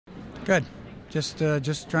Good.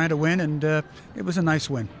 Just trying to win, and it was a nice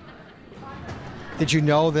win. Did you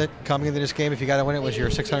know that coming into this game, if you got to win, it was your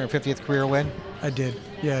 650th career win? I did.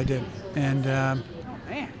 Yeah, I did. And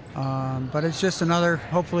but it's just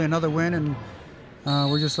hopefully another win, and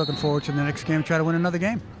we're just looking forward to the next game, try to win another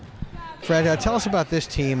game. Fred, tell us about this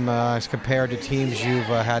team as compared to teams you've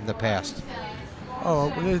had in the past. Oh,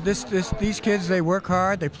 these kids, they work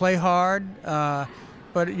hard, they play hard.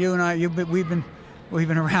 But you and I, we've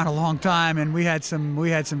been around a long time, and we had some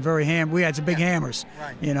big hammers.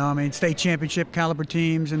 Right. You know, I mean, state championship caliber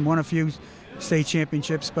teams, and won a few state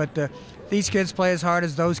championships. But these kids play as hard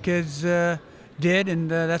as those kids did, and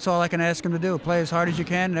that's all I can ask them to do. Play as hard as you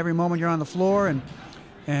can, and every moment you're on the floor,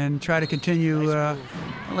 and try to continue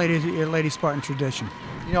Lady Spartan tradition.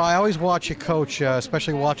 You know, I always watch you coach,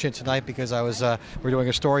 especially watching it tonight because we're doing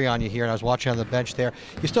a story on you here, and I was watching on the bench there.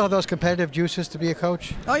 You still have those competitive juices to be a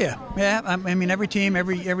coach? Oh yeah. I mean, every team,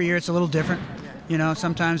 every year, it's a little different. You know,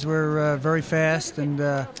 sometimes we're very fast, and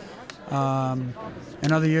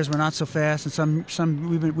other years we're not so fast. And some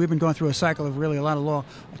we've been going through a cycle of really a lot of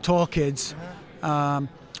tall kids.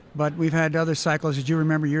 But we've had other cycles, as you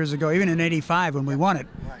remember, years ago, even in '85 when we won it.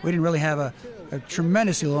 We didn't really have a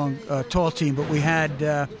tremendously long, tall team, but we had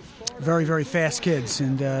very, very fast kids.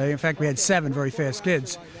 And in fact, we had 7 very fast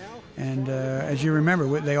kids. And as you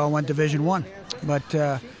remember, they all went Division I.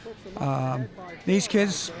 But these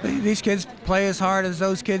kids play as hard as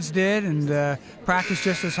those kids did, and practice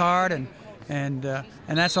just as hard. And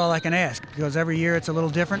that's all I can ask, because every year it's a little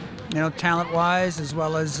different, you know, talent-wise as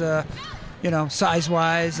well as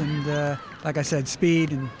size-wise, and like I said,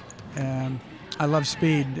 speed, and I love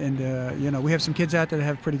speed, and we have some kids out there that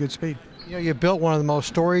have pretty good speed. You know, you built one of the most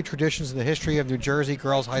storied traditions in the history of New Jersey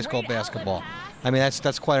girls high school basketball. I mean,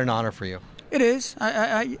 that's quite an honor for you. It is.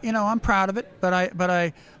 I'm proud of it, but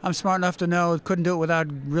I'm smart enough to know couldn't do it without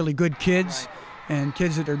really good kids, and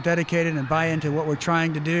kids that are dedicated and buy into what we're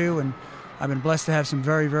trying to do. And I've been blessed to have some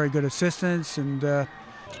very, very good assistants, and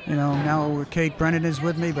now Kate Brennan is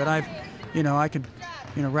with me, but I could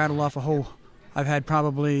rattle off I've had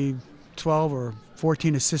probably 12 or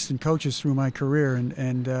 14 assistant coaches through my career,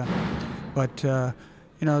 but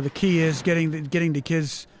the key is getting the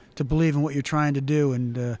kids to believe in what you're trying to do,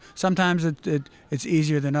 and sometimes it's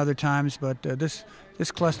easier than other times, but this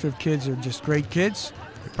cluster of kids are just great kids.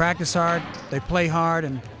 They practice hard, they play hard,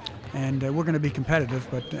 and we're going to be competitive,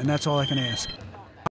 and that's all I can ask.